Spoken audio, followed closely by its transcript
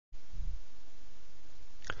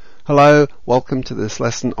Hello, welcome to this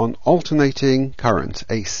lesson on alternating current,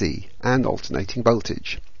 AC, and alternating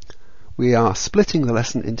voltage. We are splitting the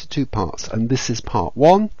lesson into two parts, and this is part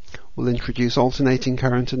one. We'll introduce alternating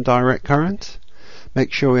current and direct current.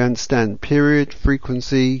 Make sure we understand period,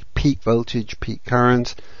 frequency, peak voltage, peak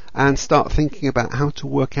current, and start thinking about how to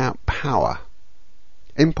work out power.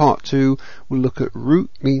 In part two, we'll look at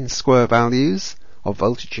root mean square values of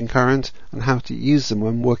voltage and current and how to use them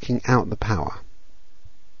when working out the power.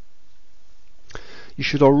 You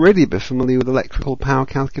should already be familiar with electrical power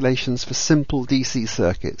calculations for simple DC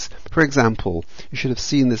circuits. For example, you should have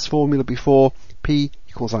seen this formula before, P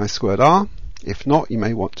equals I squared R. If not, you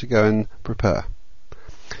may want to go and prepare.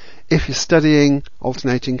 If you're studying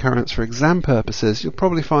alternating currents for exam purposes, you'll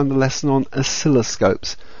probably find the lesson on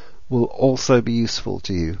oscilloscopes will also be useful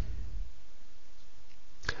to you.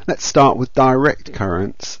 Let's start with direct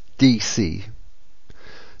currents, DC.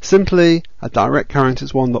 Simply, a direct current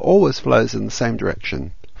is one that always flows in the same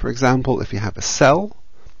direction. For example, if you have a cell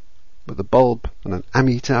with a bulb and an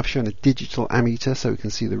ammeter, I've shown a digital ammeter so we can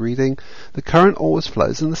see the reading, the current always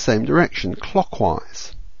flows in the same direction,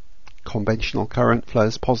 clockwise. Conventional current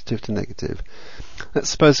flows positive to negative. Let's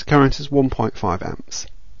suppose the current is 1.5 amps.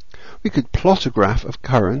 We could plot a graph of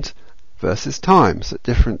current versus times. At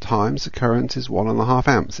different times the current is 1.5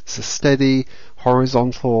 amps. It's a steady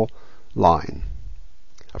horizontal line.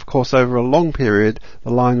 Of course, over a long period, the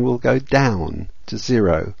line will go down to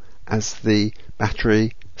zero as the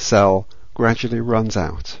battery cell gradually runs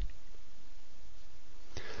out.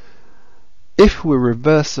 If we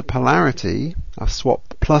reverse the polarity, I've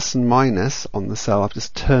swapped plus and minus on the cell, I've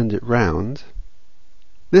just turned it round.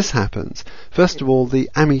 This happens. First of all, the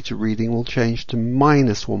ammeter reading will change to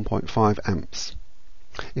minus 1.5 amps.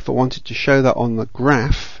 If I wanted to show that on the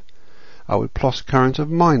graph, I would plot a current of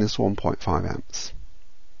minus 1.5 amps.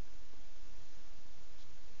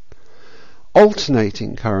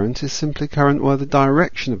 Alternating current is simply current where the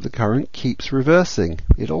direction of the current keeps reversing.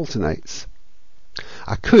 It alternates.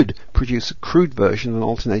 I could produce a crude version of an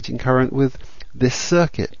alternating current with this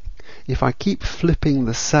circuit. If I keep flipping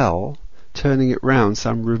the cell, turning it round, so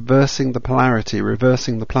I'm reversing the polarity,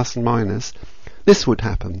 reversing the plus and minus, this would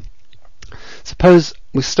happen. Suppose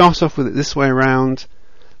we start off with it this way around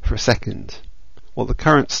for a second. Well, the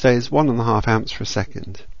current stays 1.5 amps for a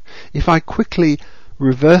second. If I quickly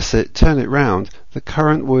reverse it, turn it round, the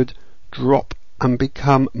current would drop and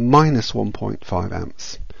become minus 1.5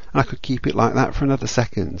 amps. And I could keep it like that for another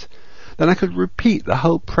second. Then I could repeat the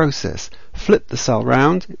whole process. Flip the cell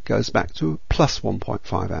round, it goes back to plus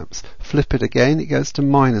 1.5 amps. Flip it again, it goes to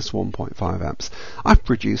minus 1.5 amps. I've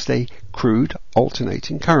produced a crude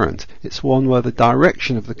alternating current. It's one where the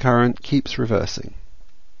direction of the current keeps reversing.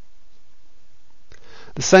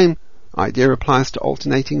 The same idea applies to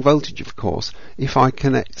alternating voltage, of course. If I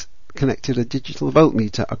connected a digital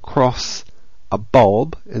voltmeter across a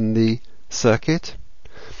bulb in the circuit,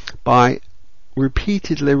 by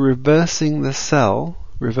repeatedly reversing the cell,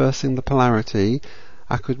 reversing the polarity,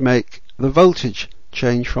 I could make the voltage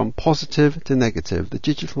change from positive to negative. The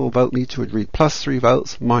digital voltmeter would read plus 3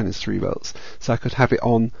 volts, minus 3 volts. So I could have it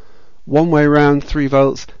on one way round 3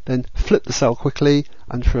 volts, then flip the cell quickly,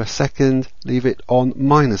 and for a second leave it on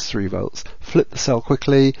minus 3 volts. Flip the cell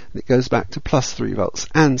quickly, and it goes back to plus 3 volts,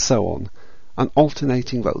 and so on. An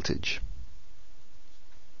alternating voltage.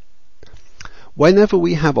 Whenever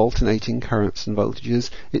we have alternating currents and voltages,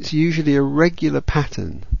 it's usually a regular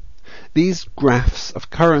pattern. These graphs of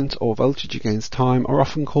current or voltage against time are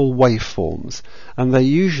often called waveforms, and they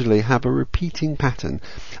usually have a repeating pattern,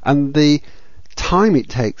 and the time it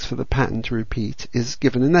takes for the pattern to repeat is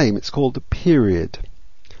given a name. It's called the period.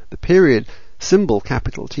 The period, symbol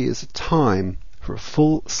capital T, is a time for a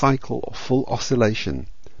full cycle or full oscillation,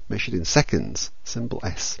 measured in seconds, symbol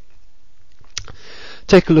S.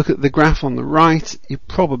 Take a look at the graph on the right. You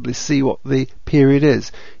probably see what the period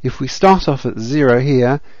is. If we start off at 0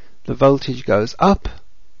 here, the voltage goes up,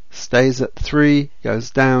 stays at 3,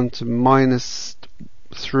 goes down to minus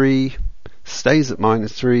 3, stays at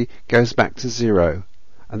minus 3, goes back to 0.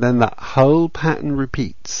 And then that whole pattern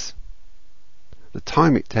repeats. The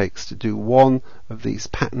time it takes to do one of these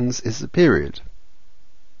patterns is the period.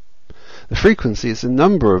 The frequency is the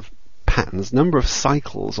number of patterns, number of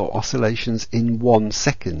cycles or oscillations in 1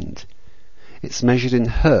 second. It's measured in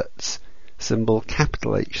hertz, symbol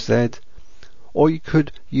capital HZ, or you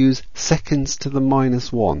could use seconds to the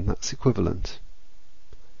minus 1, that's equivalent.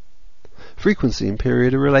 Frequency and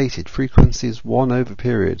period are related. Frequency is 1 over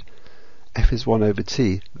period. F is 1 over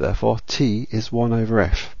T, therefore T is 1 over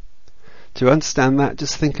F. To understand that,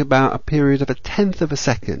 just think about a period of 1/10 of a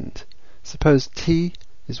second. Suppose T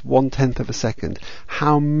is 1/10 of a second.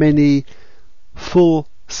 How many full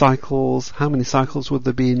cycles, how many cycles would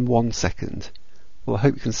there be in 1 second? Well, I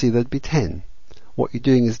hope you can see there'd be 10. What you're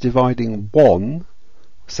doing is dividing 1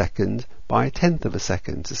 second by 1/10 of a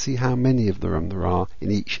second to see how many of them there are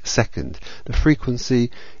in each second. The frequency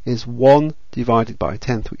is 1 divided by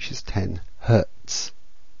 1/10, which is 10 Hertz.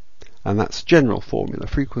 And that's general formula.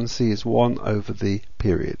 Frequency is 1 over the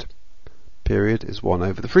period. Period is 1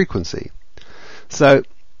 over the frequency. So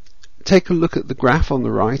take a look at the graph on the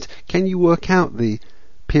right. Can you work out the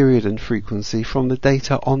period and frequency from the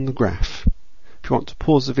data on the graph? If you want to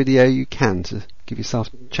pause the video, you can, to give yourself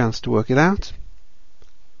a chance to work it out.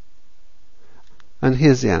 And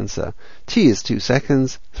here's the answer. T is 2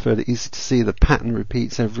 seconds. It's fairly easy to see the pattern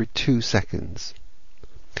repeats every 2 seconds.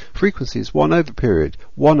 Frequency is 1 over period.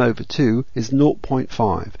 1 over 2 is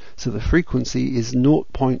 0.5. So the frequency is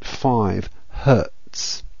 0.5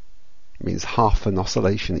 Hertz. It means half an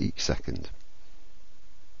oscillation each second.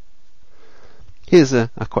 Here's a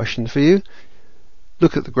question for you.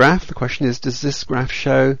 Look at the graph. The question is, does this graph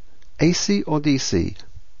show AC or DC?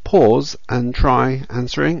 Pause and try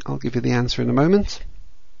answering. I'll give you the answer in a moment.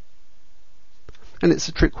 And it's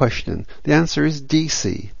a trick question. The answer is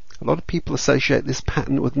DC. A lot of people associate this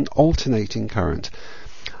pattern with an alternating current,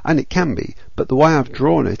 and it can be, but the way I've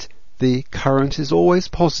drawn it, the current is always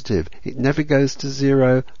positive. It never goes to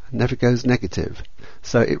zero, never goes negative.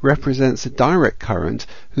 So it represents a direct current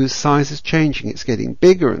whose size is changing. It's getting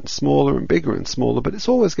bigger and smaller and bigger and smaller, but it's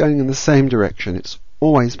always going in the same direction. It's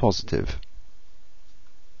always positive.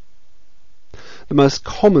 The most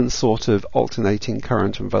common sort of alternating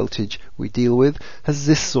current and voltage we deal with has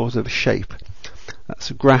this sort of shape. That's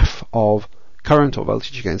a graph of current or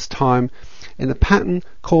voltage against time in a pattern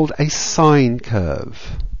called a sine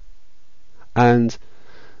curve. And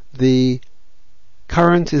the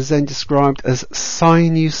current is then described as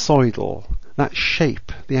sinusoidal. That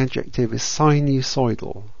shape, the adjective is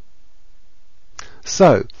sinusoidal.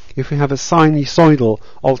 So, if we have a sinusoidal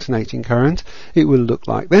alternating current, it will look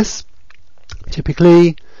like this,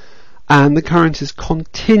 typically, and the current is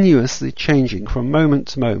continuously changing from moment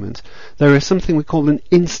to moment. There is something we call an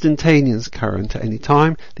instantaneous current at any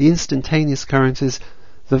time. The instantaneous current is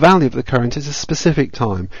the value of the current at a specific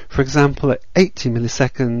time. For example, at 80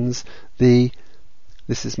 milliseconds,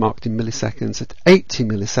 this is marked in milliseconds, at 80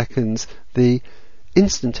 milliseconds, the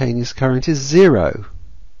instantaneous current is 0.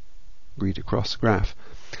 Read across the graph.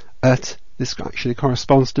 This actually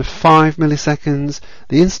corresponds to 5 milliseconds.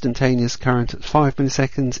 The instantaneous current at 5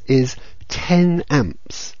 milliseconds is 10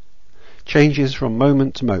 amps. Changes from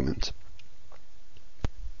moment to moment.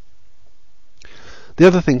 The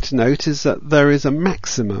other thing to note is that there is a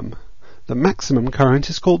maximum. The maximum current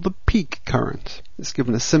is called the peak current. It's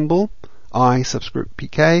given a symbol, I subscript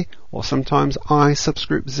pk, or sometimes I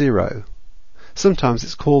subscript 0. Sometimes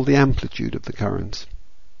it's called the amplitude of the current.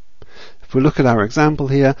 If we look at our example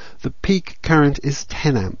here, the peak current is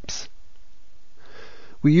 10 amps.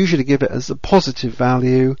 We usually give it as a positive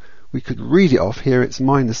value. We could read it off here, it's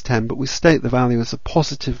minus 10, but we state the value as a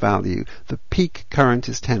positive value. The peak current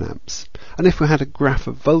is 10 amps. And if we had a graph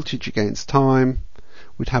of voltage against time,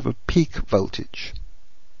 we'd have a peak voltage.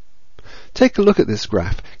 Take a look at this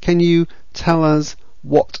graph. Can you tell us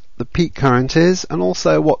what the peak current is and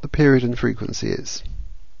also what the period and frequency is?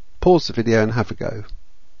 Pause the video and have a go.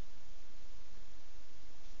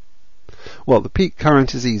 Well, the peak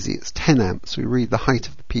current is easy. It's 10 amps. We read the height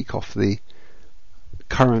of the peak off the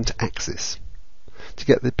current axis. To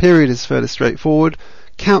get the period is fairly straightforward.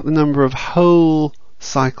 Count the number of whole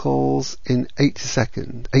cycles in 80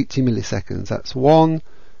 milliseconds. That's 1,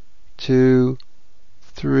 2,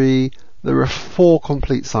 3. There are 4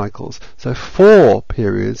 complete cycles. So 4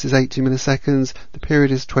 periods is 80 milliseconds. The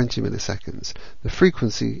period is 20 milliseconds. The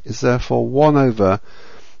frequency is therefore 1 over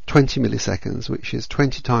 20 milliseconds, which is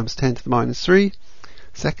 20 times 10 to the minus 3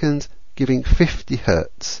 seconds, giving 50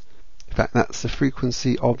 Hertz. In fact, that's the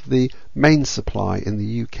frequency of the main supply in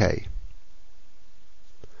the UK.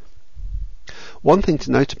 One thing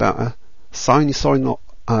to note about a sinusoidal,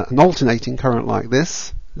 an alternating current like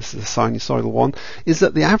this is a sinusoidal one, is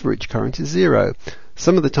that the average current is 0.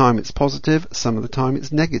 Some of the time it's positive, some of the time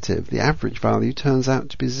it's negative. The average value turns out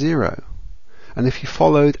to be 0. And if you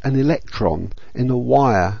followed an electron in a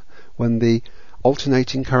wire when the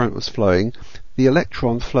alternating current was flowing, the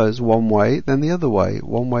electron flows one way, then the other way,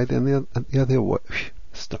 one way, then the other way.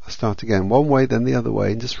 Start again. One way, then the other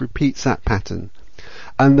way, and just repeats that pattern.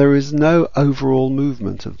 And there is no overall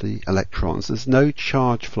movement of the electrons. There's no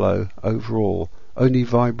charge flow overall, only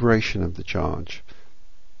vibration of the charge.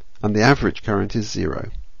 And the average current is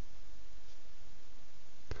 0.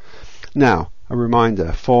 Now, A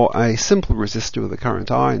reminder, for a simple resistor with a current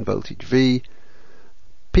I and voltage V,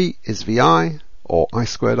 P is VI, or I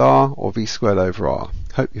squared R, or V squared over R.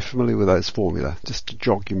 Hope you're familiar with those formula, just to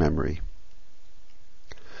jog your memory.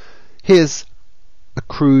 Here's a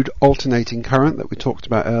crude alternating current that we talked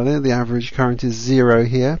about earlier. The average current is 0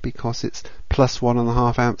 here because it's plus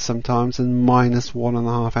 1.5 amps sometimes and minus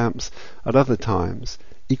 1.5 amps at other times.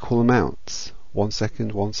 Equal amounts. 1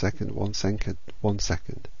 second, 1 second, 1 second, 1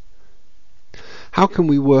 second. How can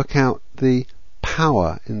we work out the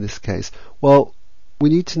power in this case? Well, we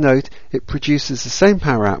need to note it produces the same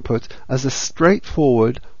power output as a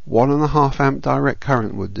straightforward 1.5 amp direct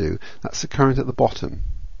current would do. That's the current at the bottom.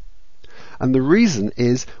 And the reason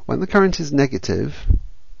is when the current is negative,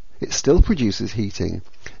 it still produces heating.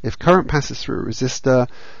 If current passes through a resistor,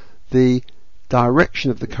 the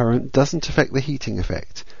direction of the current doesn't affect the heating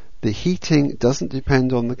effect. The heating doesn't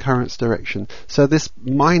depend on the current's direction, so this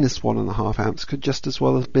minus 1.5 amps could just as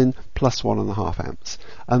well have been plus 1.5 amps.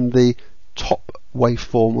 And the top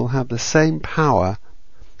waveform will have the same power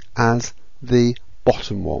as the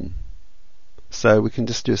bottom one. So we can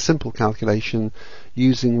just do a simple calculation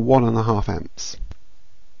using 1.5 amps.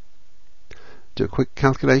 Do a quick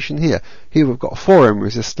calculation here. Here we've got a 4 ohm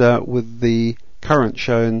resistor with the current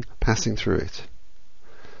shown passing through it.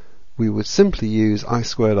 We would simply use I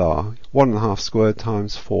squared R. 1.5 squared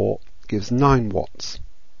times 4 gives 9 watts.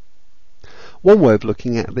 One way of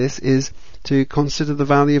looking at this is to consider the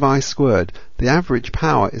value of I squared. The average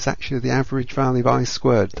power is actually the average value of I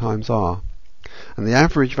squared times R. And the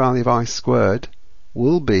average value of I squared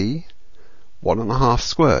will be 1.5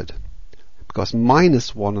 squared, because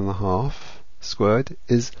minus 1.5 squared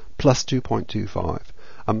is plus 2.25,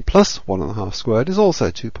 and plus 1.5 squared is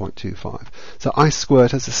also 2.25. So I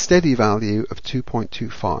squared has a steady value of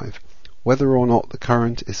 2.25, whether or not the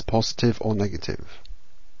current is positive or negative.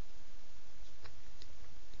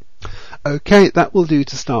 Okay, that will do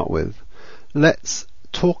to start with. Let's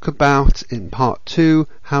talk about in part 2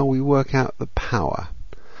 how we work out the power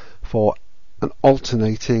for an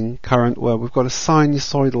alternating current where we've got a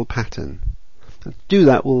sinusoidal pattern. And to do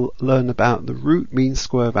that, we'll learn about the root mean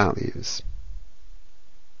square values.